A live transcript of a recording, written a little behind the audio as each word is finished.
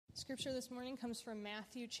Scripture this morning comes from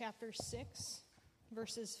Matthew chapter 6,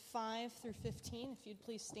 verses 5 through 15. If you'd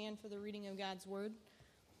please stand for the reading of God's Word.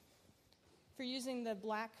 If you're using the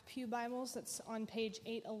black pew Bibles, that's on page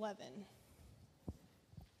 811.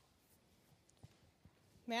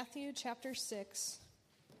 Matthew chapter 6,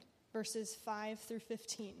 verses 5 through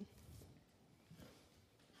 15.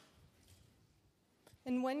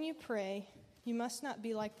 And when you pray, you must not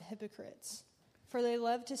be like the hypocrites, for they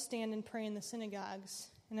love to stand and pray in the synagogues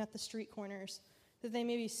and at the street corners, that they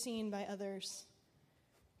may be seen by others.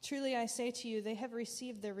 Truly I say to you, they have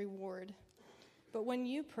received their reward. But when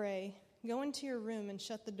you pray, go into your room and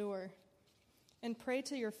shut the door, and pray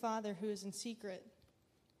to your Father who is in secret,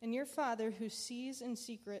 and your Father who sees in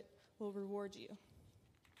secret will reward you.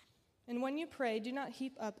 And when you pray, do not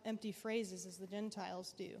heap up empty phrases as the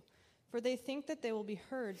Gentiles do, for they think that they will be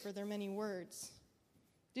heard for their many words.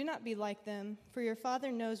 Do not be like them, for your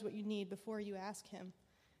Father knows what you need before you ask him.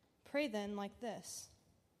 Pray then like this: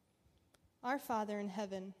 Our Father in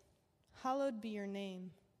heaven, hallowed be your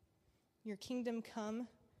name. Your kingdom come,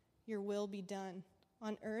 your will be done,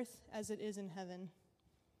 on earth as it is in heaven.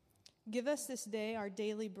 Give us this day our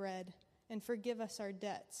daily bread, and forgive us our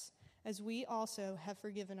debts, as we also have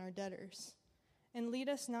forgiven our debtors. And lead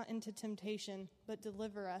us not into temptation, but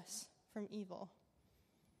deliver us from evil.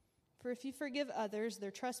 For if you forgive others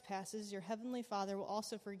their trespasses, your heavenly Father will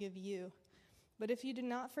also forgive you. But if you do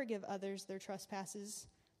not forgive others their trespasses,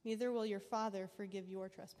 neither will your Father forgive your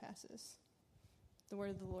trespasses. The word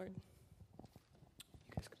of the Lord.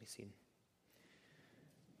 You guys can be seated.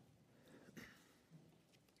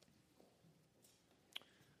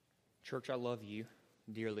 Church, I love you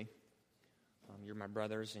dearly. You're my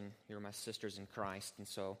brothers and you're my sisters in Christ. And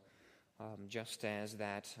so just as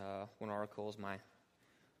that one article, as my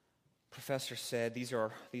professor said, these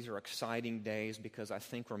are exciting days because I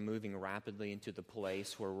think we're moving rapidly into the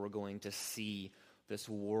place where we're going to see this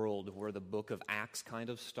world where the book of Acts kind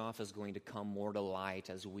of stuff is going to come more to light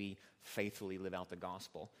as we faithfully live out the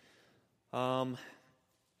gospel. In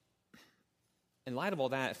light of all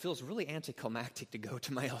that, it feels really anticlimactic to go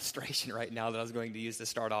to my illustration right now that I was going to use to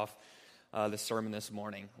start off the sermon this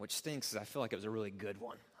morning, which stinks because I feel like it was a really good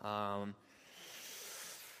one.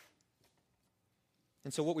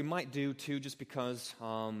 And so what we might do, too, just because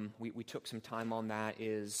we took some time on that,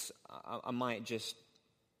 is I might just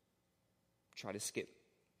try to skip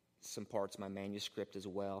some parts of my manuscript as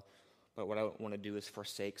well. But what I want to do is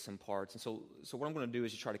forsake some parts. And so what I'm going to do is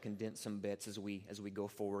just try to condense some bits as we go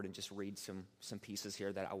forward and just read some pieces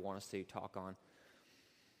here that I want us to talk on.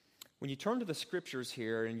 When you turn to the Scriptures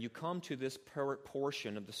here and you come to this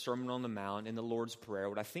portion of the Sermon on the Mount in the Lord's Prayer,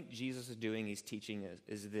 what I think Jesus is doing, he's teaching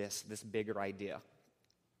is this bigger idea.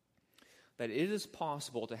 That it is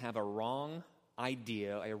possible to have a wrong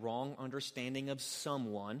idea, a wrong understanding of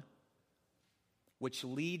someone, which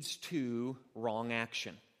leads to wrong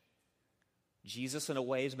action. Jesus, in a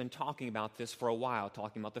way, has been talking about this for a while,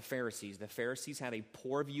 talking about the Pharisees. The Pharisees had a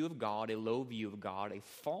poor view of God, a low view of God, a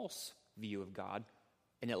false view of God,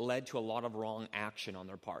 and it led to a lot of wrong action on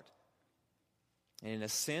their part. And in a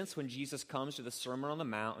sense, when Jesus comes to the Sermon on the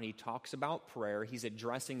Mount and he talks about prayer, he's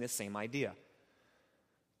addressing this same idea.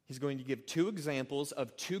 He's going to give two examples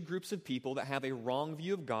of two groups of people that have a wrong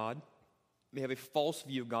view of God. They have a false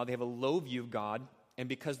view of God. They have a low view of God. And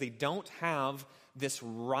because they don't have this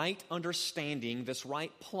right understanding, this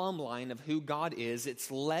right plumb line of who God is,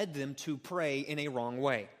 it's led them to pray in a wrong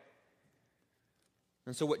way.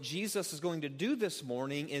 And so what Jesus is going to do this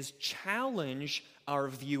morning is challenge our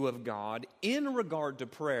view of God in regard to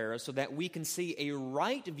prayer so that we can see a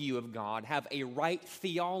right view of God, have a right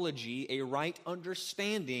theology, a right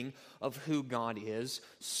understanding of who God is,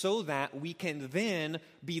 so that we can then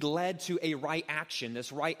be led to a right action.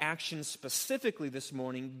 This right action specifically this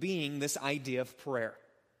morning being this idea of prayer.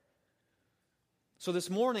 So this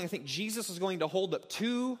morning I think Jesus is going to hold up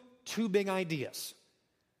two big ideas.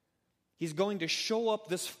 He's going to show up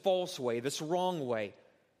this false way, this wrong way.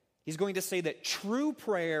 He's going to say that true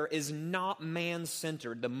prayer is not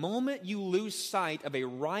man-centered. The moment you lose sight of a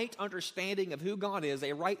right understanding of who God is,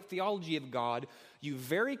 a right theology of God, you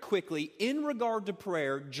very quickly, in regard to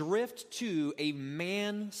prayer, drift to a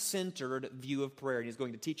man-centered view of prayer. And he's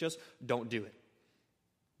going to teach us, don't do it.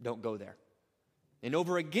 Don't go there. And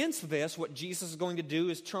over against this, what Jesus is going to do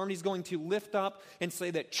is he's going to lift up and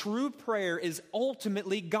say that true prayer is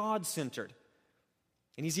ultimately God-centered.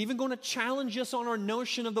 And he's even going to challenge us on our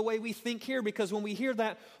notion of the way we think here, because when we hear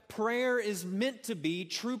that prayer is meant to be,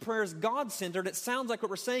 true prayer is God-centered, it sounds like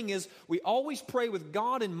what we're saying is we always pray with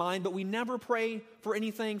God in mind, but we never pray for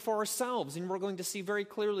anything for ourselves. And we're going to see very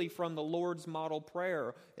clearly from the Lord's model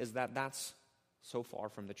prayer is that that's So far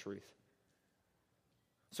from the truth.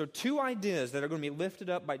 So 2 ideas that are going to be lifted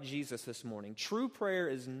up by Jesus this morning. True prayer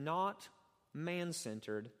is not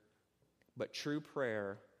man-centered, but true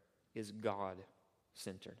prayer is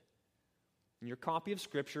God-centered. In your copy of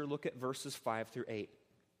Scripture, look at verses 5 through 8.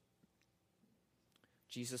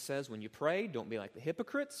 Jesus says, when you pray, don't be like the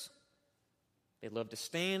hypocrites. They love to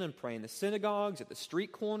stand and pray in the synagogues, at the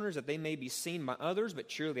street corners, that they may be seen by others. But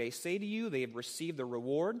truly I say to you, they have received their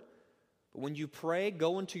reward. But when you pray,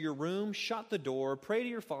 go into your room, shut the door, pray to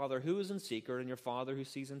your Father who is in secret, and your Father who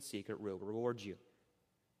sees in secret will reward you.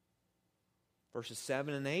 Verses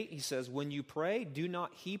 7 and 8, he says, when you pray, do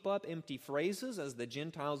not heap up empty phrases as the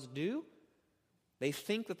Gentiles do. They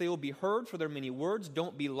think that they will be heard for their many words.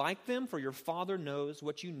 Don't be like them, for your Father knows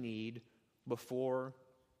what you need before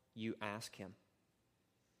you ask Him.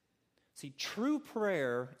 See, true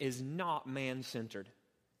prayer is not man-centered.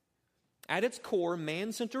 At its core,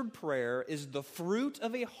 man-centered prayer is the fruit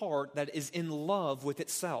of a heart that is in love with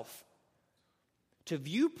itself. To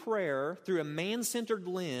view prayer through a man-centered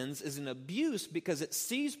lens is an abuse because it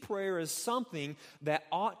sees prayer as something that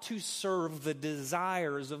ought to serve the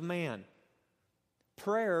desires of man.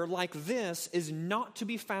 Prayer like this is not to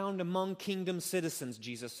be found among kingdom citizens,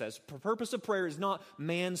 Jesus says. The purpose of prayer is not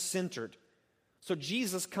man-centered. So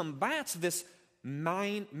Jesus combats this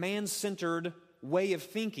man-centered way of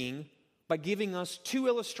thinking by giving us 2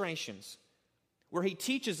 illustrations where he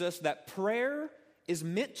teaches us that prayer is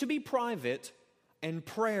meant to be private and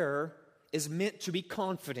prayer is meant to be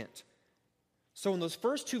confident. So in those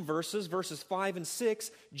first 2 verses, verses 5 and 6,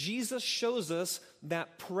 Jesus shows us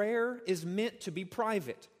that prayer is meant to be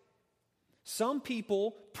private. Some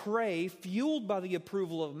people pray fueled by the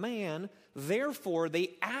approval of man, therefore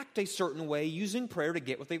they act a certain way using prayer to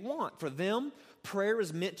get what they want. For them, prayer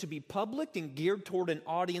is meant to be public and geared toward an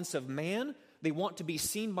audience of man. They want to be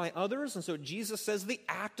seen by others, and so Jesus says they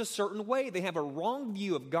act a certain way. They have a wrong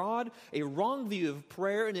view of God, a wrong view of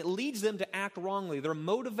prayer, and it leads them to act wrongly. They're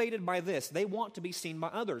motivated by this. They want to be seen by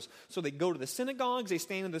others. So they go to the synagogues, they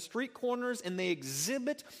stand in the street corners, and they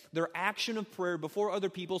exhibit their action of prayer before other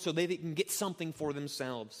people so they can get something for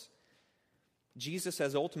themselves. Jesus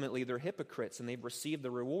says ultimately they're hypocrites and they've received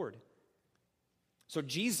the reward. So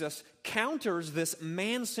Jesus counters this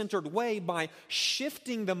man-centered way by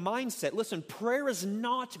shifting the mindset. Listen, prayer is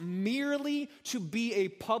not merely to be a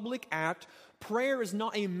public act. Prayer is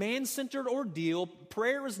not a man-centered ordeal.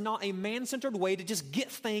 Prayer is not a man-centered way to just get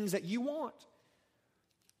things that you want.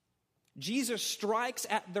 Jesus strikes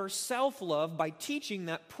at their self-love by teaching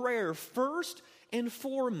that prayer first and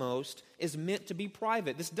foremost is meant to be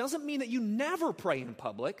private. This doesn't mean that you never pray in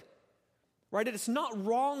public. Right? It's not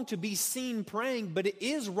wrong to be seen praying, but it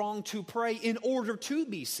is wrong to pray in order to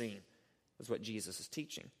be seen, is what Jesus is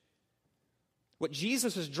teaching. What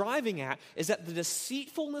Jesus is driving at is that the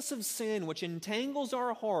deceitfulness of sin, which entangles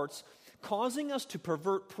our hearts, causing us to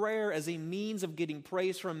pervert prayer as a means of getting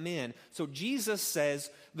praise from men. So Jesus says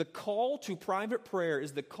the call to private prayer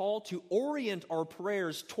is the call to orient our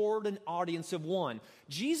prayers toward an audience of one.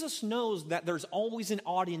 Jesus knows that there's always an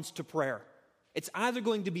audience to prayer. It's either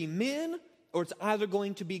going to be men or it's either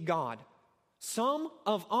going to be God. Some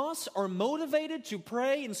of us are motivated to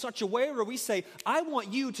pray in such a way where we say, I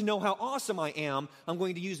want you to know how awesome I am. I'm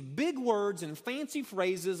going to use big words and fancy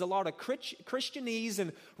phrases, a lot of Christianese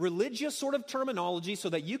and religious sort of terminology so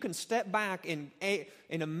that you can step back in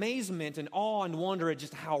amazement and awe and wonder at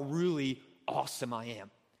just how really awesome I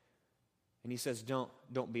am. And he says,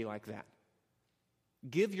 don't be like that.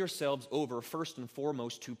 Give yourselves over first and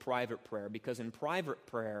foremost to private prayer, because in private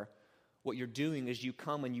prayer, what you're doing is you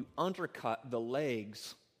come and you undercut the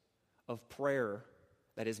legs of prayer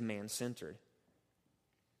that is man-centered.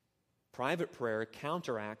 Private prayer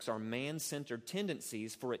counteracts our man-centered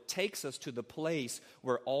tendencies, for it takes us to the place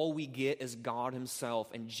where all we get is God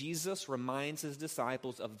Himself. And Jesus reminds His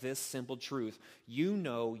disciples of this simple truth. You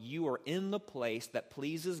know you are in the place that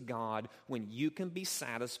pleases God when you can be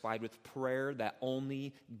satisfied with prayer that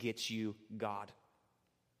only gets you God.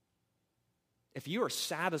 If you are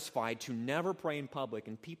satisfied to never pray in public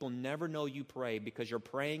and people never know you pray because you're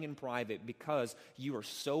praying in private because you are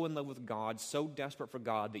so in love with God, so desperate for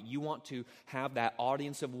God that you want to have that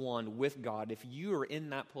audience of one with God, if you are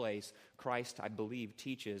in that place, Christ, I believe,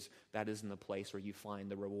 teaches that is in the place where you find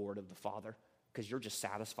the reward of the Father, because you're just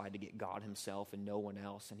satisfied to get God Himself and no one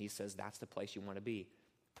else, and He says that's the place you want to be.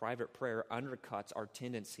 Private prayer undercuts our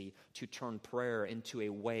tendency to turn prayer into a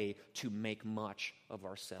way to make much of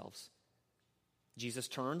ourselves. Jesus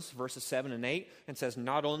turns, verses 7 and 8, and says,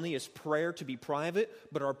 not only is prayer to be private,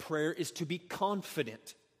 but our prayer is to be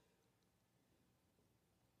confident.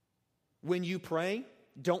 When you pray,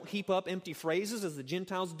 Don't heap up empty phrases as the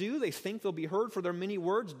Gentiles do. They think they'll be heard for their many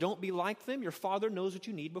words. Don't be like them. Your Father knows what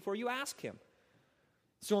you need before you ask Him.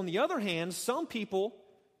 So on the other hand, some people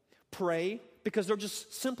pray because they're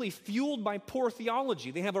just simply fueled by poor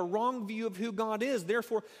theology. They have a wrong view of who God is.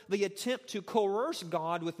 Therefore, they attempt to coerce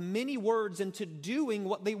God with many words into doing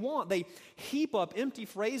what they want. They heap up empty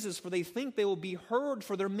phrases for they think they will be heard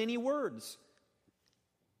for their many words.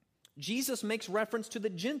 Jesus makes reference to the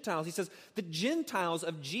Gentiles. He says, the Gentiles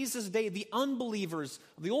of Jesus' day, the unbelievers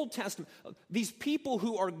of the Old Testament, these people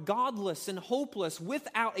who are godless and hopeless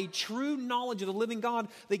without a true knowledge of the living God,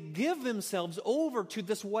 they give themselves over to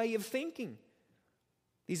this way of thinking.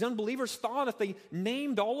 These unbelievers thought if they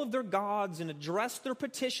named all of their gods and addressed their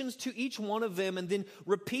petitions to each one of them and then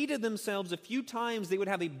repeated themselves a few times, they would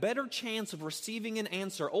have a better chance of receiving an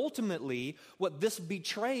answer. Ultimately, what this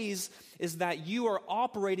betrays is that you are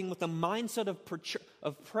operating with a mindset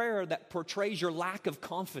of prayer that portrays your lack of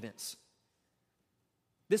confidence.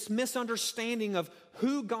 This misunderstanding of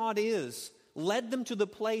who God is led them to the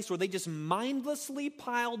place where they just mindlessly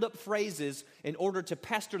piled up phrases in order to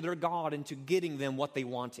pester their God into getting them what they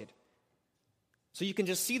wanted. So you can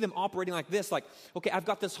just see them operating like this, like, okay, I've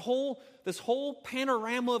got this whole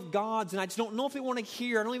panorama of gods, and I just don't know if they want to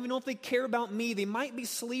hear. I don't even know if they care about me. They might be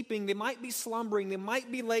sleeping. They might be slumbering. They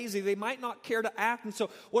might be lazy. They might not care to act. And so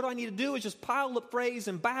what I need to do is just pile up phrase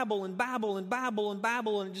and babble and babble and babble and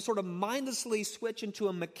babble and just sort of mindlessly switch into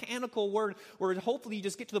a mechanical word where hopefully you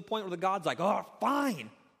just get to the point where the God's like, oh, fine,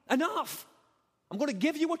 enough. I'm going to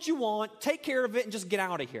give you what you want. Take care of it and just get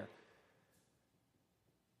out of here.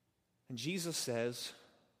 And Jesus says,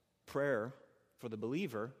 prayer for the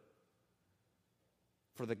believer,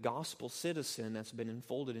 for the gospel citizen that's been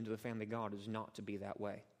enfolded into the family of God, is not to be that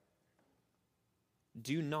way.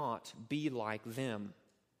 Do not be like them.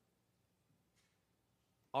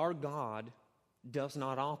 Our God does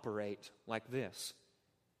not operate like this.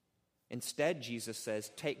 Instead, Jesus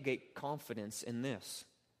says, take great confidence in this.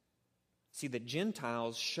 See, the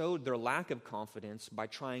Gentiles showed their lack of confidence by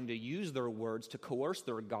trying to use their words to coerce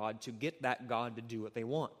their God to get that God to do what they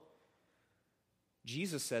want.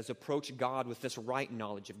 Jesus says, approach God with this right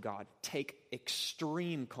knowledge of God. Take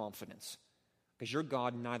extreme confidence, because your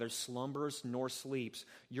God neither slumbers nor sleeps.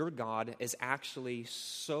 Your God is actually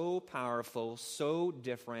so powerful, so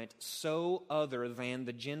different, so other than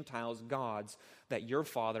the Gentiles' gods that your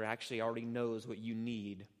Father actually already knows what you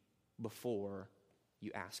need before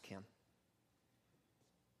you ask Him.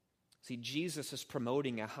 See, Jesus is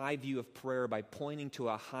promoting a high view of prayer by pointing to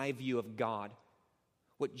a high view of God.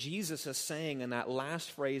 What Jesus is saying in that last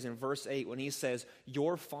phrase in verse 8, when He says,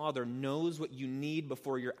 your Father knows what you need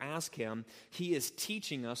before you ask Him, He is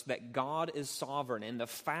teaching us that God is sovereign. And the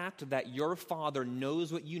fact that your Father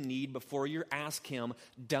knows what you need before you ask Him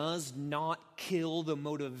does not kill the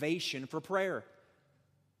motivation for prayer.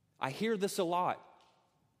 I hear this a lot.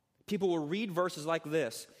 People will read verses like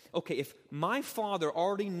this. Okay, if my Father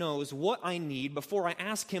already knows what I need before I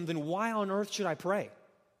ask Him, then why on earth should I pray?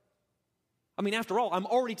 I mean, after all, I'm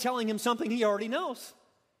already telling Him something He already knows.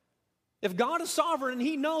 If God is sovereign and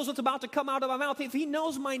He knows what's about to come out of my mouth, if He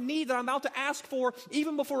knows my need that I'm about to ask for,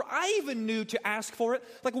 even before I even knew to ask for it,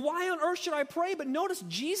 like why on earth should I pray? But notice,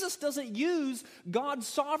 Jesus doesn't use God's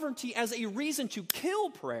sovereignty as a reason to kill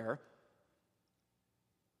prayer.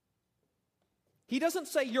 He doesn't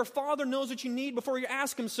say, your Father knows what you need before you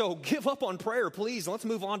ask Him, so give up on prayer, please. Let's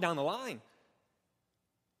move on down the line.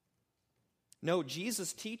 No,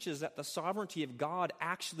 Jesus teaches that the sovereignty of God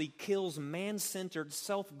actually kills man-centered,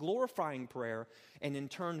 self-glorifying prayer and in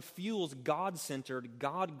turn fuels God-centered,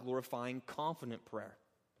 God-glorifying, confident prayer.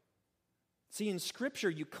 See, in Scripture,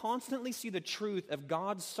 you constantly see the truth of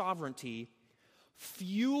God's sovereignty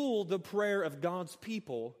fuel the prayer of God's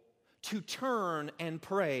people to turn and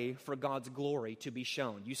pray for God's glory to be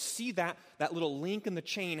shown. You see that little link in the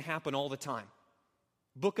chain happen all the time.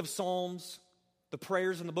 Book of Psalms, the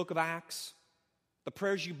prayers in the book of Acts, the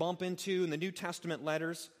prayers you bump into in the New Testament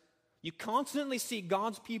letters. You constantly see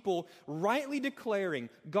God's people rightly declaring,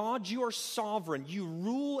 God, you are sovereign. You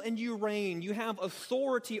rule and you reign. You have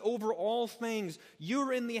authority over all things.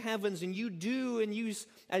 You're in the heavens and you do and use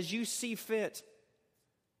as you see fit.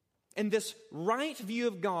 And this right view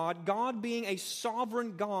of God, God being a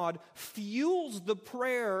sovereign God, fuels the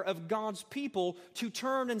prayer of God's people to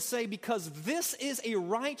turn and say, because this is a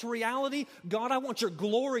right reality, God, I want your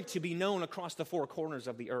glory to be known across the four corners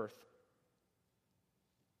of the earth.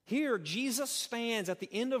 Here, Jesus stands at the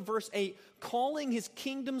end of verse 8, calling His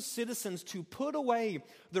kingdom citizens to put away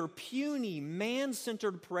their puny,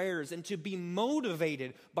 man-centered prayers and to be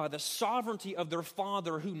motivated by the sovereignty of their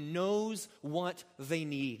Father who knows what they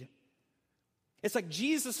need. It's like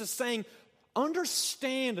Jesus is saying,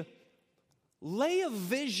 understand, lay a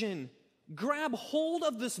vision, grab hold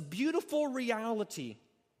of this beautiful reality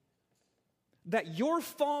that your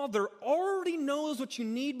Father already knows what you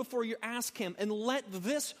need before you ask Him, and let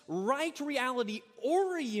this right reality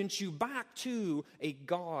orient you back to a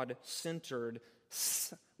God-centered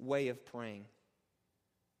way of praying.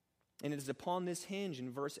 And it is upon this hinge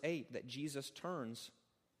in verse 8 that Jesus turns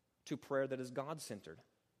to prayer that is God-centered.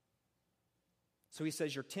 So He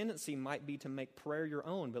says, your tendency might be to make prayer your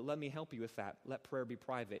own, but let me help you with that. Let prayer be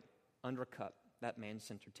private. Undercut that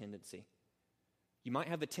man-centered tendency. You might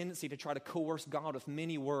have the tendency to try to coerce God with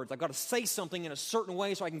many words. I've got to say something in a certain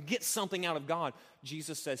way so I can get something out of God.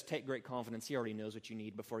 Jesus says, take great confidence. He already knows what you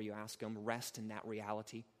need before you ask Him. Rest in that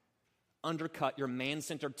reality. Undercut your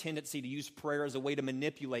man-centered tendency to use prayer as a way to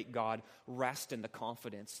manipulate God. Rest in the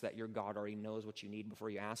confidence that your God already knows what you need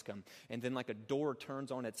before you ask Him. And then like a door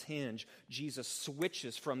turns on its hinge, Jesus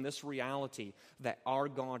switches from this reality that our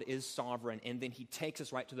God is sovereign, and then He takes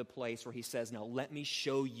us right to the place where He says, now let me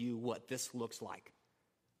show you what this looks like.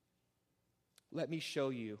 Let me show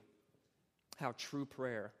you how true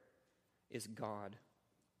prayer is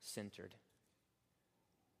God-centered.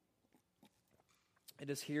 It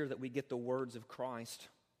is here that we get the words of Christ,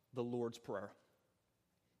 the Lord's Prayer.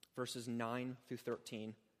 Verses 9 through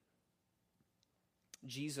 13.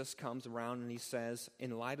 Jesus comes around and He says,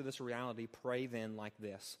 in light of this reality, pray then like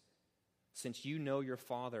this. Since you know your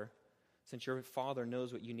Father, since your Father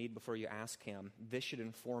knows what you need before you ask Him, this should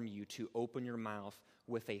inform you to open your mouth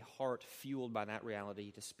with a heart fueled by that reality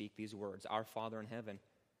to speak these words. Our Father in heaven,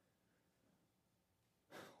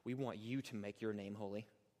 we want you to make your name holy.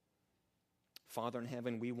 Father in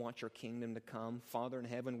heaven, we want your kingdom to come. Father in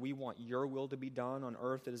heaven, we want your will to be done on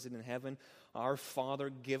earth as it is in heaven. Our Father,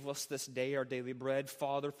 give us this day our daily bread.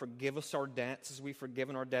 Father, forgive us our debts as we've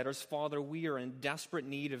forgiven our debtors. Father, we are in desperate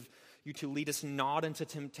need of you to lead us not into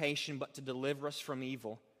temptation, but to deliver us from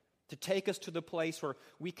evil. To take us to the place where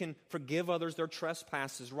we can forgive others their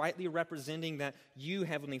trespasses, rightly representing that you,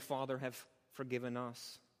 Heavenly Father, have forgiven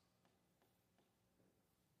us.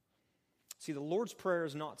 See, the Lord's Prayer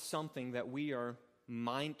is not something that we are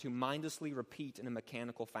to mindlessly repeat in a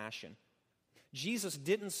mechanical fashion. Jesus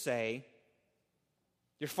didn't say,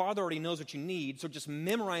 your Father already knows what you need, so just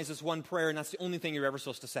memorize this one prayer and that's the only thing you're ever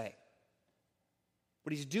supposed to say.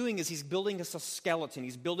 What He's doing is He's building us a skeleton.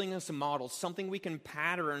 He's building us a model, something we can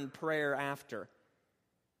pattern prayer after.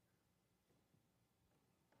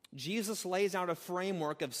 Jesus lays out a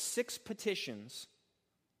framework of 6 petitions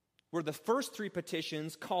where the first 3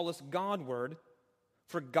 petitions call us Godward,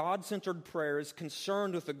 for God-centered prayers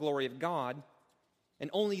concerned with the glory of God. And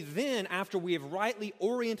only then, after we have rightly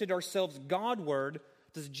oriented ourselves Godward,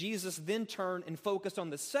 does Jesus then turn and focus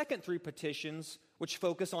on the second 3 petitions, which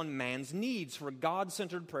focus on man's needs, for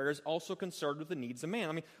God-centered prayers also concerned with the needs of man.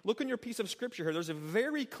 I mean, look in your piece of scripture here. There's a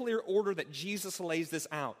very clear order that Jesus lays this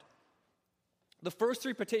out. The first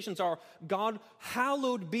 3 petitions are, God,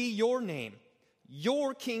 hallowed be your name.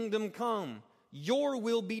 Your kingdom come, your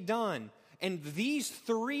will be done. And these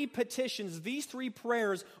 3 petitions, these 3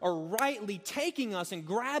 prayers are rightly taking us and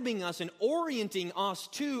grabbing us and orienting us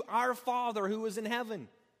to our Father who is in heaven.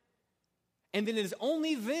 And then it is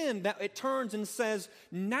only then that it turns and says,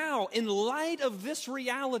 now in light of this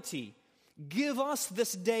reality, give us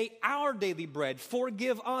this day our daily bread,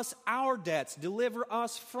 forgive us our debts, deliver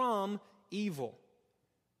us from evil.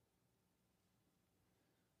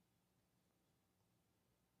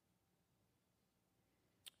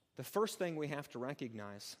 The first thing we have to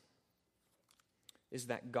recognize is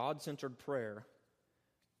that God-centered prayer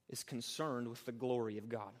is concerned with the glory of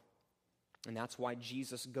God. And that's why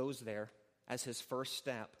Jesus goes there as His first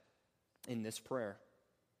step in this prayer.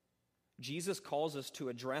 Jesus calls us to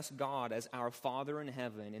address God as our Father in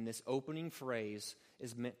heaven, and this opening phrase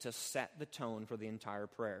is meant to set the tone for the entire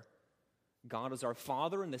prayer. God is our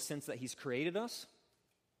Father in the sense that He's created us,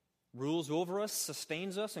 rules over us,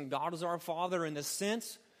 sustains us, and God is our Father in the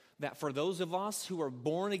sense that for those of us who are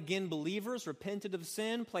born-again believers, repented of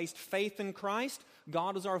sin, placed faith in Christ,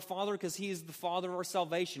 God is our Father because He is the Father of our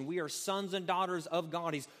salvation. We are sons and daughters of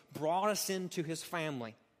God. He's brought us into His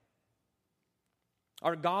family.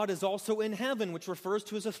 Our God is also in heaven, which refers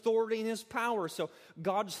to His authority and His power. So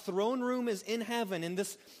God's throne room is in heaven, and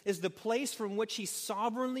this is the place from which He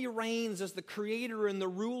sovereignly reigns as the creator and the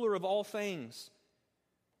ruler of all things.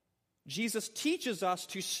 Jesus teaches us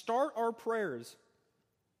to start our prayers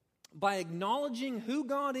by acknowledging who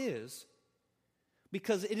God is,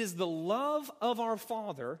 because it is the love of our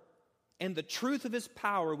Father and the truth of his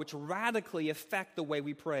power, which radically affect the way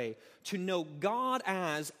we pray. To know God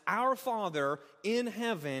as our Father in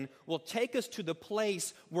heaven will take us to the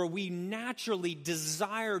place where we naturally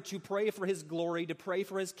desire to pray for his glory, to pray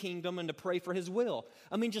for his kingdom, and to pray for his will.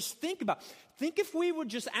 I mean, just think if we would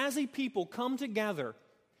just as a people come together.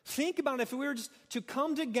 Think about if we were just to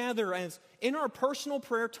come together as in our personal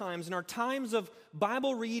prayer times, in our times of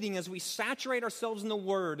Bible reading, as we saturate ourselves in the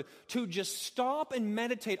Word, to just stop and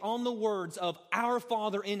meditate on the words of our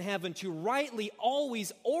Father in heaven, to rightly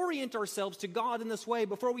always orient ourselves to God in this way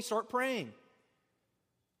before we start praying.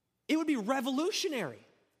 It would be revolutionary.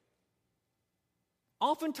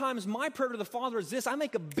 Oftentimes, my prayer to the Father is this: I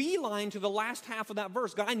make a beeline to the last half of that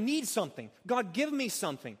verse. God, I need something. God, give me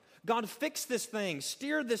something. God, fix this thing,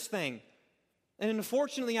 steer this thing. And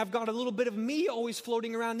unfortunately, I've got a little bit of me always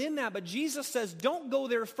floating around in that. But Jesus says, don't go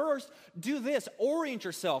there first. Do this. Orient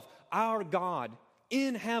yourself. Our God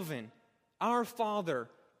in heaven, our Father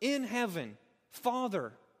in heaven.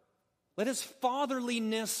 Father, let his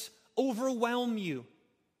fatherliness overwhelm you.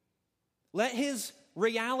 Let his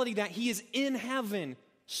reality that he is in heaven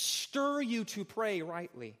stir you to pray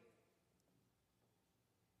rightly.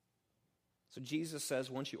 So Jesus says,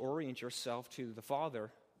 once you orient yourself to the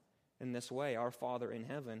Father in this way, our Father in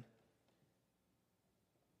heaven,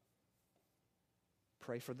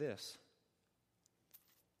 pray for this: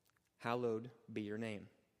 hallowed be your name.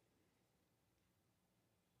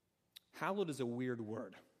 Hallowed is a weird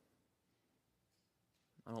word.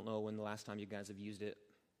 I don't know when the last time you guys have used it.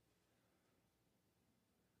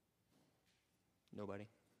 Nobody?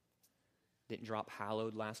 Didn't drop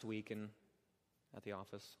hallowed last week at the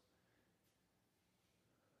office.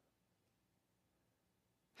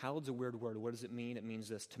 Hallowed's a weird word. What does it mean? It means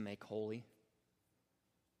this: to make holy.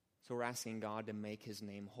 So we're asking God to make his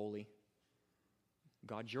name holy.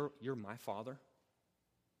 God, you're my Father.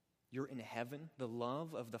 You're in heaven. The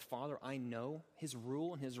love of the Father, I know. His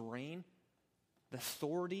rule and his reign. The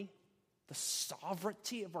authority, the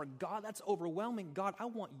sovereignty of our God, that's overwhelming. God, I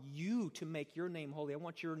want you to make your name holy. I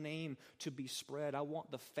want your name to be spread. I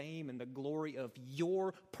want the fame and the glory of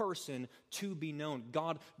your person to be known.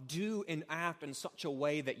 God, do and act in such a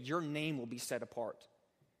way that your name will be set apart.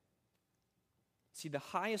 See, the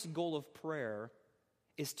highest goal of prayer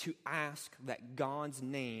is to ask that God's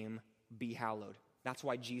name be hallowed. That's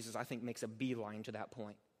why Jesus, I think, makes a beeline to that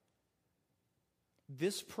point.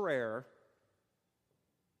 This prayer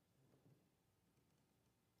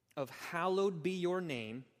of hallowed be your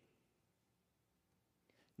name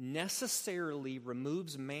necessarily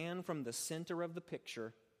removes man from the center of the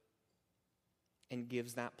picture and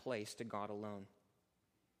gives that place to God alone.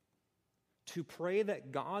 To pray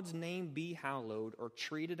that God's name be hallowed or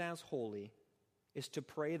treated as holy is to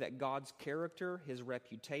pray that God's character, his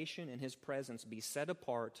reputation, and his presence be set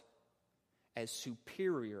apart as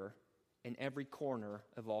superior in every corner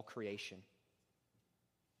of all creation.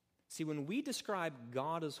 See, when we describe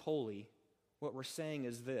God as holy, what we're saying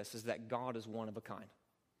is this, is that God is one of a kind.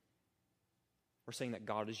 We're saying that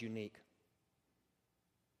God is unique.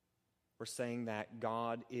 We're saying that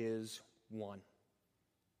God is one.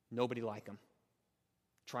 Nobody like him.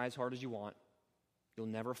 Try as hard as you want. You'll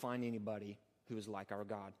never find anybody who is like our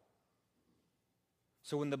God.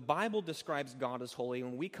 So when the Bible describes God as holy,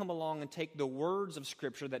 when we come along and take the words of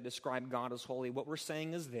Scripture that describe God as holy, what we're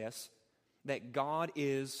saying is this, that God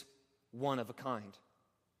is one of a kind.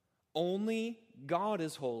 Only God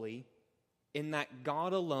is holy in that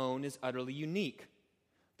God alone is utterly unique.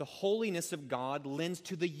 The holiness of God lends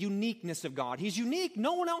to the uniqueness of God. He's unique.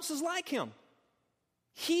 No one else is like him.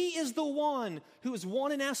 He is the one who is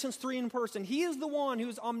one in essence, three in person. He is the one who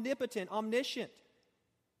is omnipotent, omniscient.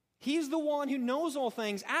 He's the one who knows all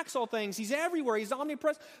things, acts all things. He's everywhere. He's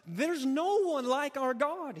omnipresent. There's no one like our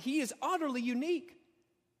God. He is utterly unique.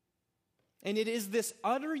 And it is this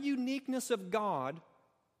utter uniqueness of God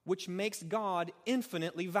which makes God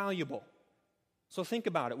infinitely valuable. So think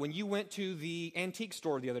about it. When you went to the antique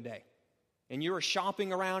store the other day, and you were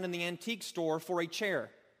shopping around in the antique store for a chair,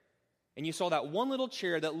 and you saw that one little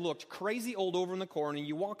chair that looked crazy old over in the corner, and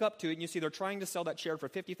you walk up to it, and you see they're trying to sell that chair for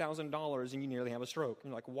 $50,000, and you nearly have a stroke. And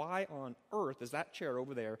you're like, why on earth is that chair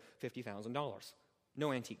over there $50,000?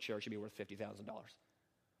 No antique chair should be worth $50,000.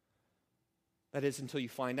 That is until you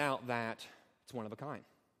find out that it's one of a kind.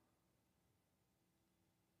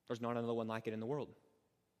 There's not another one like it in the world.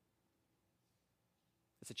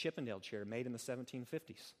 It's a Chippendale chair made in the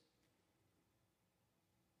 1750s.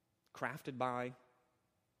 Crafted by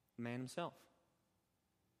man himself.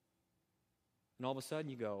 And all of a sudden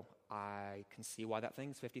you go, I can see why that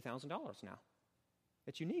thing's $50,000 now.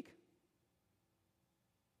 It's unique.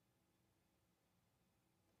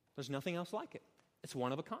 There's nothing else like it. It's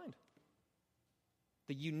one of a kind.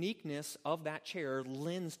 The uniqueness of that chair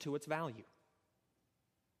lends to its value.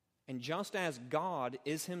 And just as God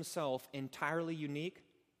is himself entirely unique,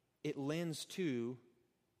 it lends to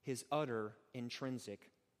his utter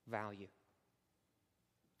intrinsic value.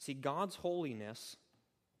 See, God's holiness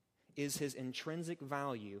is his intrinsic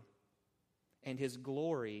value, and his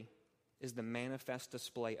glory is the manifest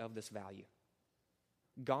display of this value.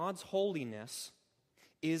 God's holiness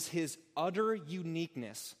is his utter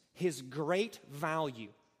uniqueness, his great value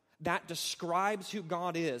that describes who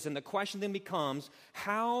God is. And the question then becomes,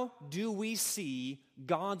 how do we see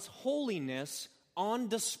God's holiness on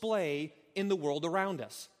display in the world around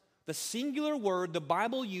us? The singular word the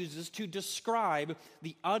Bible uses to describe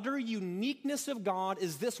the utter uniqueness of God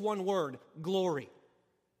is this one word, glory.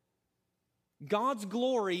 God's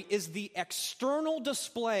glory is the external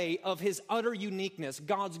display of his utter uniqueness.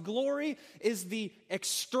 God's glory is the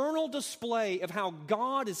external display of how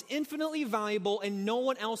God is infinitely valuable and no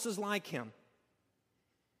one else is like him.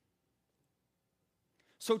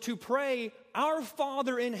 So to pray, "Our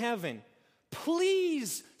Father in heaven,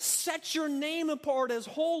 please set your name apart as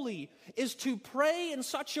holy," is to pray in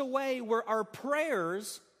such a way where our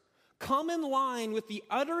prayers come in line with the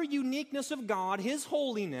utter uniqueness of God, his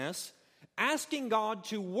holiness, asking God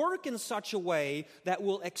to work in such a way that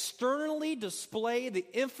will externally display the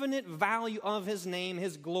infinite value of his name,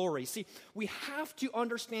 his glory. See, we have to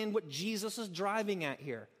understand what Jesus is driving at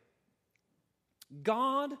here.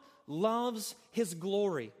 God loves his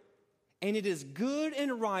glory, and it is good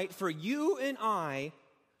and right for you and I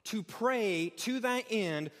to pray to that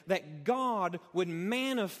end that God would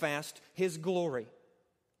manifest his glory.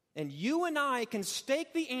 And you and I can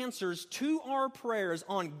stake the answers to our prayers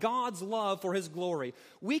on God's love for his glory.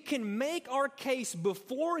 We can make our case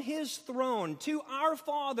before his throne to our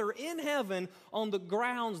Father in heaven on the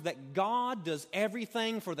grounds that God does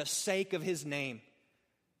everything for the sake of his name.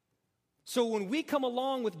 So when we come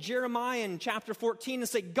along with Jeremiah in chapter 14 and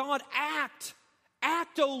say, "God, act,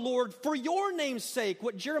 O Lord, for your name's sake,"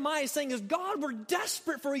 what Jeremiah is saying is, "God, we're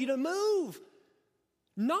desperate for you to move.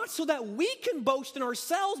 Not so that we can boast in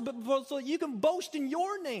ourselves, but so that you can boast in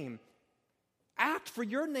your name. Act for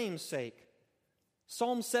your name's sake."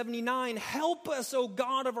 Psalm 79, "Help us, O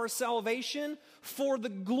God of our salvation, for the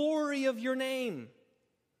glory of your name."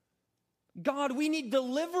 God, we need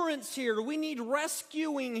deliverance here. We need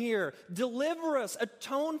rescuing here. Deliver us.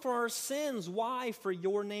 Atone for our sins. Why? For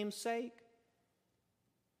your name's sake.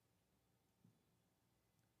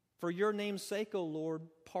 For your name's sake, O Lord,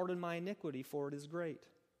 pardon my iniquity, for it is great.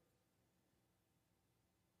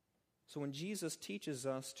 So when Jesus teaches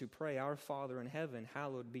us to pray, "Our Father in heaven,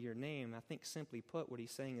 hallowed be your name," I think simply put what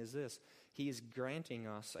he's saying is this. He is granting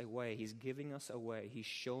us a way. He's giving us a way. He's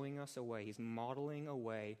showing us a way. He's modeling a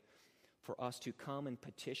way for us to come and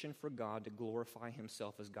petition for God to glorify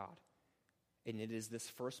himself as God. And it is this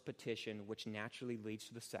first petition which naturally leads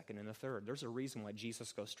to the second and the third. There's a reason why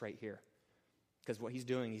Jesus goes straight here. Because what he's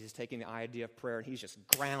doing is he's taking the idea of prayer and he's just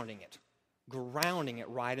grounding it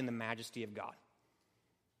right in the majesty of God.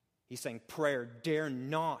 He's saying, prayer, dare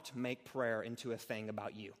not make prayer into a thing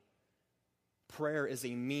about you. Prayer is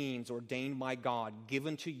a means ordained by God,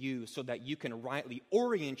 given to you so that you can rightly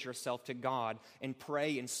orient yourself to God and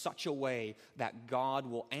pray in such a way that God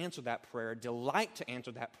will answer that prayer, delight to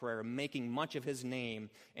answer that prayer, making much of his name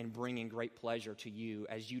and bringing great pleasure to you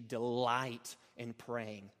as you delight in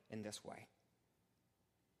praying in this way.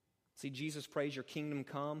 See, Jesus prays, "Your kingdom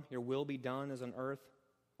come, your will be done as on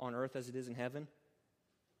earth as it is in heaven."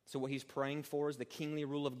 So what he's praying for is the kingly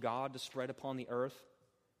rule of God to spread upon the earth.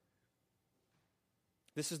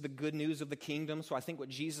 This is the good news of the kingdom. So I think what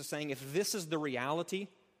Jesus is saying, if this is the reality,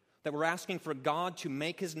 that we're asking for God to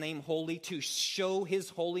make his name holy, to show his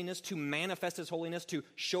holiness, to manifest his holiness, to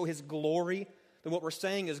show his glory, then what we're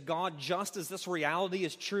saying is, God, just as this reality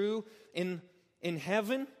is true in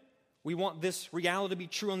heaven, we want this reality to be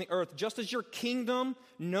true on the earth. Just as your kingdom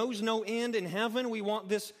knows no end in heaven, we want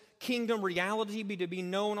this kingdom reality to be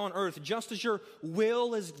known on earth. Just as your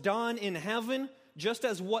will is done in heaven, just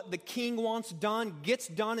as what the king wants done gets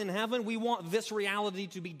done in heaven, we want this reality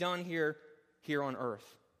to be done here on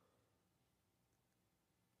earth.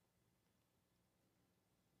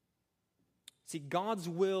 See, God's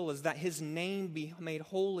will is that his name be made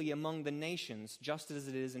holy among the nations, just as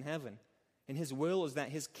it is in heaven. And his will is that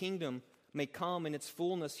his kingdom may come in its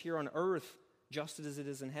fullness here on earth, just as it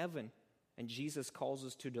is in heaven. And Jesus calls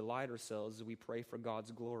us to delight ourselves as we pray for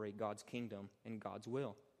God's glory, God's kingdom, and God's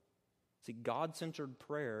will. See, God-centered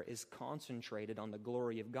prayer is concentrated on the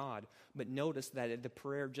glory of God. But notice that the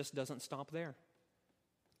prayer just doesn't stop there.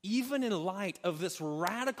 Even in light of this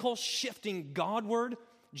radical shifting Godward,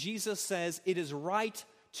 Jesus says it is right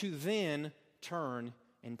to then turn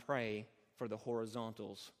and pray for the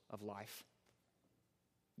horizontals of life.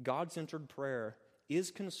 God-centered prayer is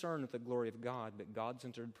concerned with the glory of God, but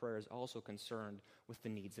God-centered prayer is also concerned with the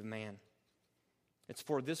needs of man. It's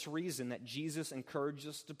for this reason that Jesus encourages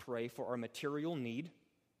us to pray for our material need,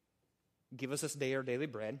 give us this day our daily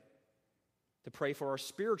bread, to pray for our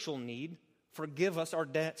spiritual need, forgive us our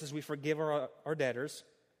debts as we forgive our debtors,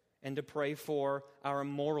 and to pray for our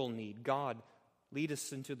moral need. God, lead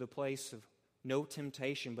us into the place of no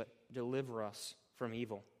temptation, but deliver us from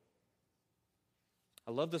evil.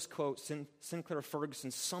 I love this quote. Sinclair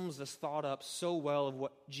Ferguson sums this thought up so well of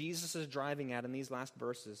what Jesus is driving at in these last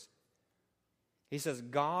verses. He says,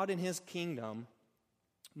 God in his kingdom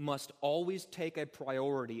must always take a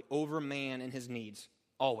priority over man and his needs.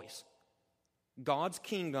 Always. God's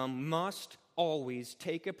kingdom must always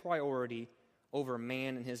take a priority over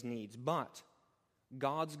man and his needs. But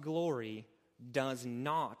God's glory does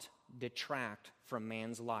not detract from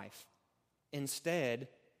man's life. Instead,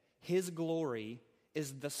 his glory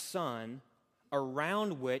is the sun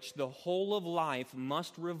around which the whole of life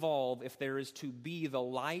must revolve if there is to be the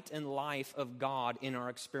light and life of God in our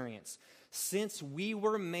experience. Since we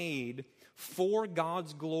were made for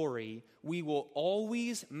God's glory, we will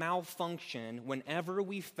always malfunction whenever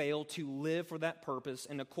we fail to live for that purpose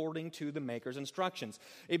and according to the Maker's instructions.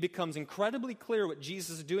 It becomes incredibly clear what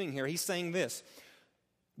Jesus is doing here. He's saying this: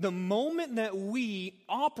 the moment that we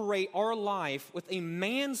operate our life with a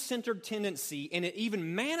man-centered tendency, and it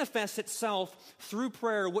even manifests itself through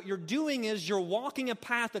prayer, what you're doing is you're walking a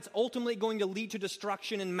path that's ultimately going to lead to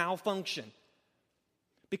destruction and malfunction.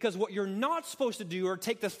 Because what you're not supposed to do are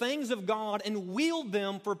take the things of God and wield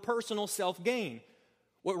them for personal self-gain.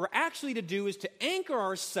 What we're actually to do is to anchor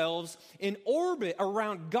ourselves in orbit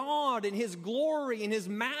around God and His glory and His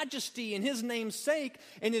majesty and His name's sake.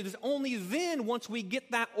 And it is only then, once we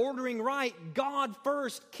get that ordering right, God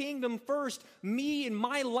first, kingdom first, me and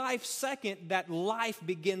my life second, that life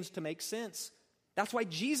begins to make sense. That's why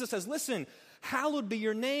Jesus says, listen, hallowed be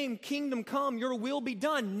your name, kingdom come, your will be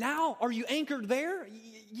done. Now, are you anchored there?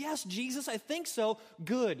 Yes, Jesus, I think so.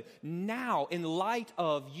 Good. Now, in light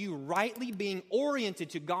of you rightly being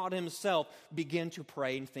oriented to God Himself, begin to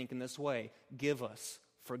pray and think in this way. Give us,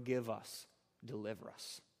 forgive us, deliver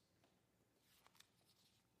us.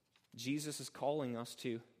 Jesus is calling us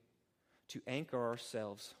to anchor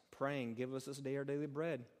ourselves, praying, give us this day our daily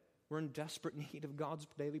bread. We're in desperate need of God's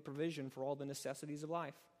daily provision for all the necessities of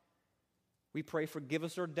life. We pray, forgive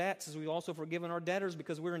us our debts as we've also forgiven our debtors,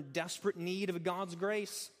 because we're in desperate need of God's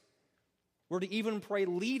grace. We're to even pray,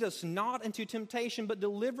 lead us not into temptation, but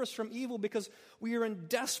deliver us from evil, because we are in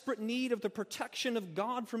desperate need of the protection of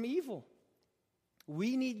God from evil.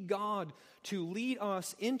 We need God to lead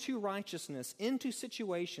us into righteousness, into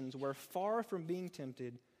situations where, far from being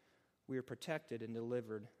tempted, we are protected and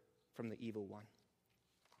delivered from the evil one.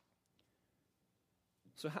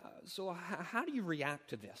 So how do you react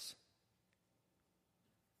to this?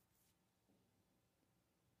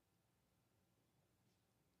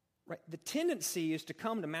 Right, the tendency is to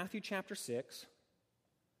come to Matthew chapter 6,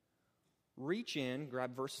 reach in,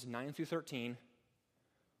 grab verses 9 through 13,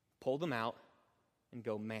 pull them out, and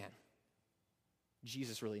go, man,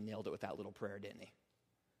 Jesus really nailed it with that little prayer, didn't he?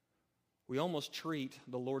 We almost treat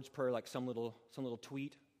the Lord's Prayer like some little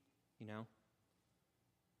tweet, you know?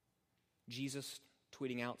 Jesus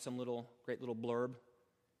tweeting out some great little blurb.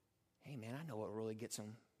 Hey, man, I know what will really get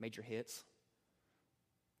some major hits.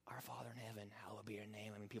 Our Father in heaven, hallowed be your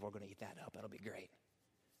name. I mean, people are going to eat that up. That'll be great.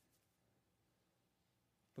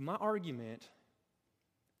 But my argument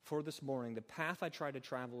for this morning, the path I try to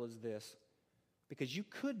travel is this. Because you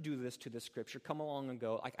could do this to this scripture, come along and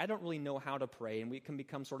go, like, I don't really know how to pray, and we can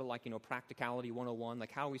become sort of like, practicality 101,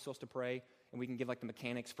 like how are we supposed to pray? And we can give like the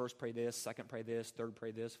mechanics, first pray this, second pray this, third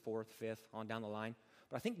pray this, fourth, fifth, on down the line.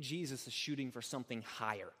 But I think Jesus is shooting for something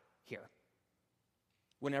higher here.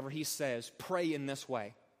 Whenever he says, pray in this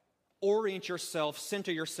way. Orient yourself,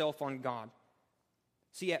 center yourself on God.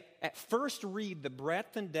 See, at first read, the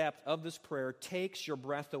breadth and depth of this prayer takes your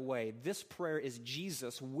breath away. This prayer is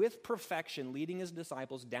Jesus with perfection leading his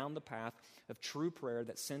disciples down the path of true prayer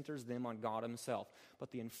that centers them on God himself.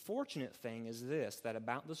 But the unfortunate thing is this, that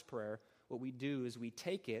about this prayer, what we do is we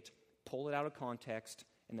take it, pull it out of context,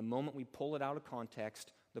 and the moment we pull it out of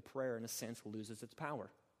context, the prayer, in a sense, loses its power.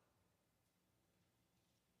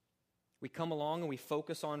 We come along and we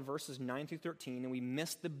focus on verses 9 through 13, and we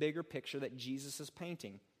miss the bigger picture that Jesus is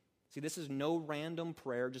painting. See, this is no random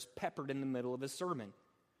prayer just peppered in the middle of his sermon.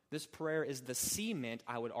 This prayer is the cement,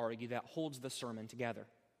 I would argue, that holds the sermon together.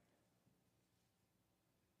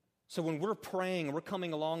 So when we're praying and we're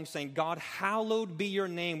coming along saying, God, hallowed be your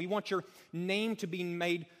name. We want your name to be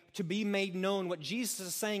made known. What Jesus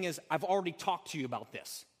is saying is, I've already talked to you about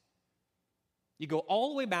this. You go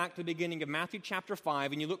all the way back to the beginning of Matthew chapter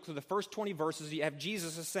 5, and you look through the first 20 verses, you have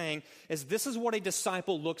Jesus is saying, this is what a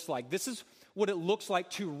disciple looks like. This is what it looks like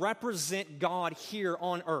to represent God here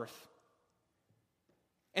on earth.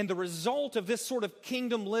 And the result of this sort of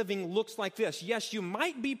kingdom living looks like this. Yes, you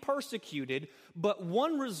might be persecuted, but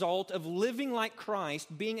one result of living like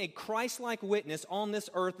Christ, being a Christ-like witness on this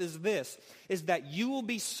earth is this, is that you will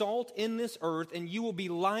be salt in this earth and you will be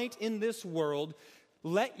light in this world.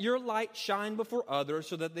 Let your light shine before others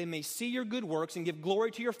so that they may see your good works and give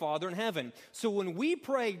glory to your Father in heaven. So when we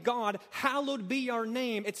pray, God, hallowed be your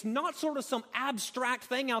name, it's not sort of some abstract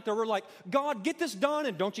thing out there. We're like, God, get this done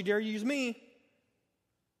and don't you dare use me.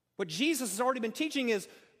 What Jesus has already been teaching is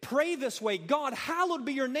pray this way. God, hallowed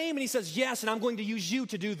be your name. And he says, yes, and I'm going to use you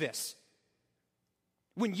to do this.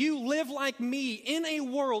 When you live like me in a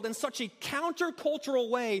world in such a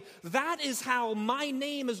countercultural way, that is how my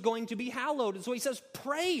name is going to be hallowed. And so he says,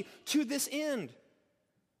 pray to this end.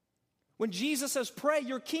 When Jesus says, pray,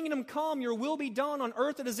 your kingdom come, your will be done on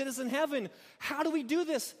earth as it is in heaven. How do we do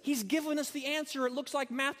this? He's given us the answer. It looks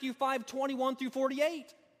like Matthew 5:21 through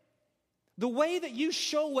 48. The way that you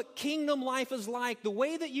show what kingdom life is like, the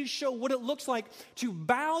way that you show what it looks like to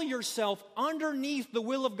bow yourself underneath the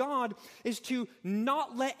will of God is to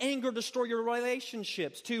not let anger destroy your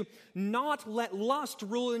relationships, to not let lust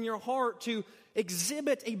rule in your heart, to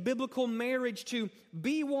exhibit a biblical marriage, to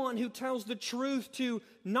be one who tells the truth, to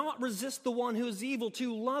not resist the one who is evil,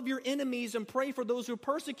 to love your enemies and pray for those who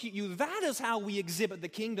persecute you. That is how we exhibit the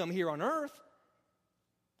kingdom here on earth.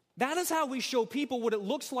 That is how we show people what it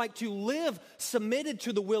looks like to live submitted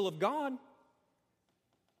to the will of God.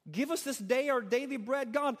 Give us this day our daily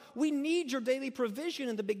bread. God, we need your daily provision.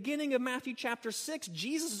 In the beginning of Matthew chapter 6,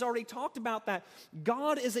 Jesus has already talked about that.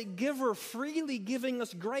 God is a giver, freely giving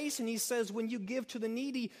us grace. And he says, when you give to the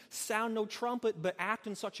needy, sound no trumpet, but act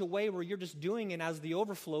in such a way where you're just doing it as the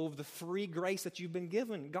overflow of the free grace that you've been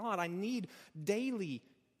given. God, I need daily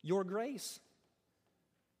your grace.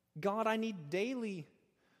 God, I need daily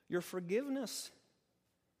your forgiveness.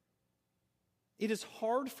 It is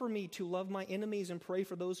hard for me to love my enemies and pray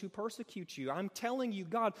for those who persecute you. I'm telling you,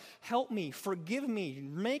 God, help me, forgive me,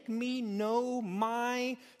 make me know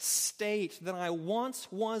my state, that I once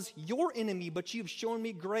was your enemy, but you've shown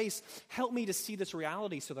me grace. Help me to see this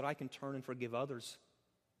reality so that I can turn and forgive others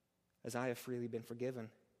as I have freely been forgiven.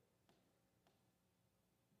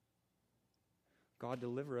 God,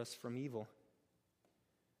 deliver us from evil,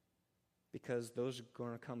 because those are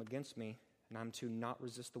going to come against me, and I'm to not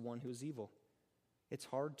resist the one who is evil. It's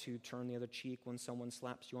hard to turn the other cheek when someone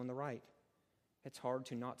slaps you on the right. It's hard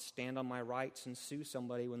to not stand on my rights and sue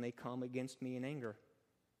somebody when they come against me in anger.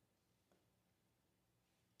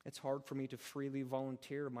 It's hard for me to freely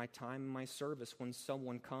volunteer my time and my service when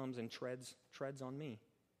someone comes and treads on me.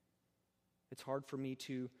 It's hard for me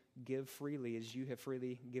to give freely as you have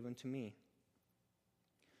freely given to me.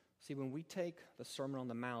 See, when we take the Sermon on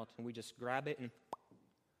the Mount and we just grab it and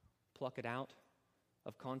pluck it out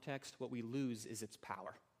of context, what we lose is its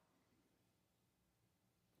power.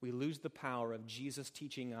 We lose the power of Jesus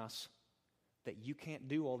teaching us that you can't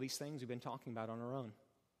do all these things we've been talking about on our own.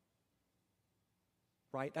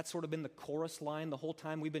 Right? That's sort of been the chorus line the whole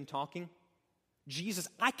time we've been talking. Jesus,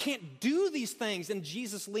 I can't do these things. And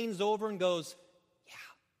Jesus leans over and goes, yeah,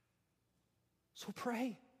 so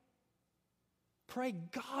pray. Pray,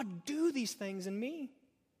 God, do these things in me.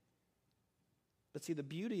 But see, the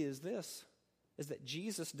beauty is this, is that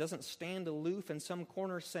Jesus doesn't stand aloof in some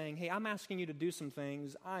corner saying, hey, I'm asking you to do some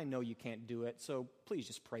things. I know you can't do it, so please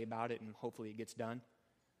just pray about it and hopefully it gets done.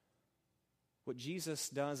 What Jesus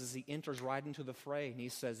does is he enters right into the fray and he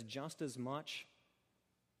says, just as much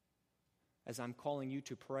as I'm calling you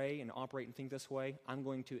to pray and operate and think this way, I'm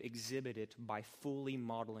going to exhibit it by fully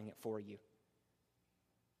modeling it for you.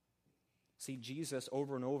 See, Jesus,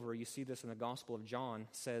 over and over, you see this in the Gospel of John,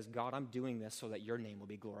 says, God, I'm doing this so that your name will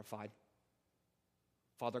be glorified.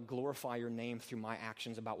 Father, glorify your name through my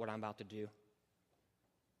actions about what I'm about to do.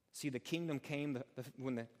 See, the kingdom came,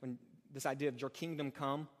 when this idea of your kingdom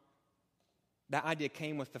come, that idea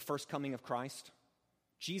came with the first coming of Christ.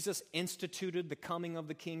 Jesus instituted the coming of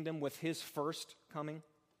the kingdom with his first coming.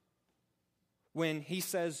 When he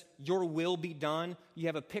says, your will be done, you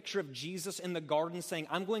have a picture of Jesus in the garden saying,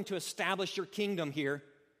 I'm going to establish your kingdom here.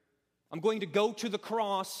 I'm going to go to the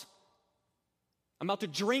cross. I'm about to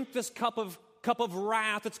drink this cup of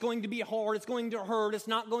wrath. It's going to be hard. It's going to hurt. It's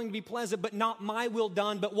not going to be pleasant, but not my will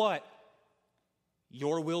done, but what?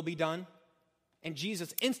 Your will be done. And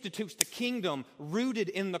Jesus institutes the kingdom rooted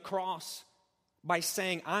in the cross by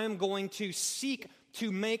saying, I'm going to seek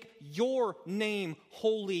to make your name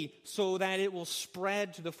holy so that it will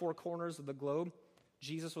spread to the four corners of the globe.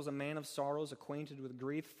 Jesus was a man of sorrows, acquainted with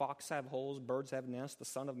grief. Foxes have holes, birds have nests. The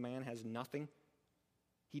Son of Man has nothing.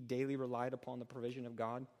 He daily relied upon the provision of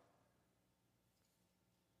God.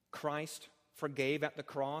 Christ forgave at the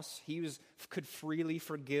cross. He could freely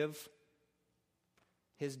forgive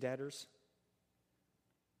his debtors.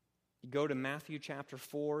 You go to Matthew chapter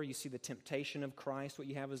 4, you see the temptation of Christ. What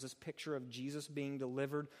you have is this picture of Jesus being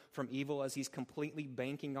delivered from evil as he's completely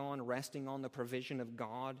banking on, resting on the provision of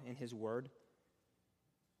God and his word.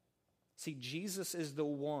 See, Jesus is the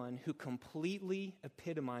one who completely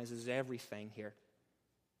epitomizes everything here.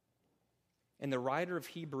 And the writer of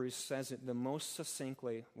Hebrews says it the most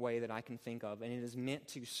succinctly way that I can think of, and it is meant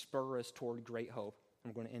to spur us toward great hope.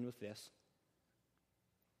 I'm going to end with this.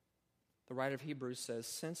 The writer of Hebrews says,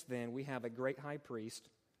 since then we have a great high priest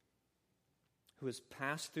who has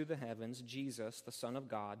passed through the heavens, Jesus, the Son of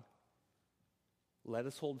God. Let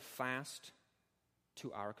us hold fast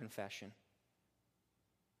to our confession.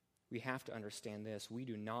 We have to understand this. We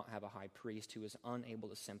do not have a high priest who is unable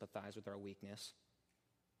to sympathize with our weakness.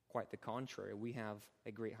 Quite the contrary, we have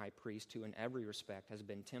a great high priest who in every respect has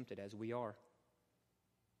been tempted as we are,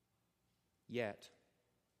 yet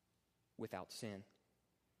without sin.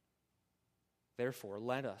 Therefore,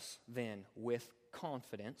 let us then with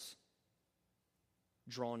confidence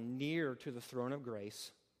draw near to the throne of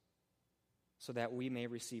grace so that we may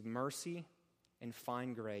receive mercy and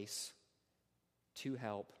find grace to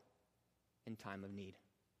help in time of need.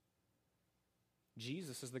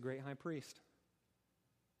 Jesus is the great high priest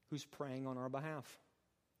who's praying on our behalf,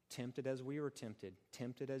 tempted as we were tempted,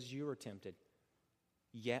 tempted as you were tempted,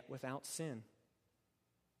 yet without sin.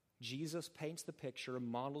 Jesus paints the picture,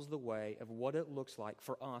 models the way of what it looks like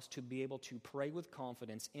for us to be able to pray with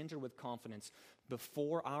confidence, enter with confidence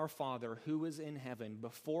before our Father who is in heaven,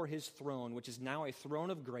 before his throne, which is now a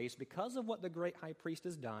throne of grace because of what the great high priest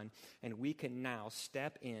has done, and we can now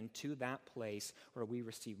step into that place where we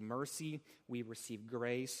receive mercy, we receive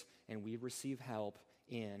grace, and we receive help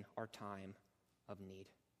in our time of need.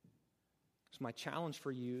 So my challenge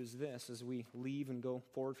for you is this as we leave and go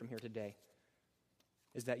forward from here today,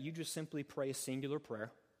 is that you just simply pray a singular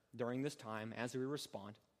prayer during this time as we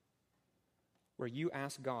respond, where you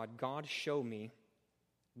ask God, God, show me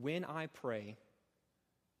when I pray,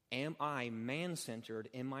 am I man-centered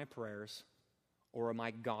in my prayers or am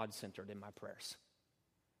I God-centered in my prayers?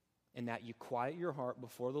 And that you quiet your heart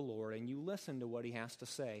before the Lord and you listen to what he has to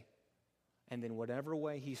say, and then whatever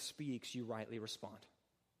way he speaks, you rightly respond.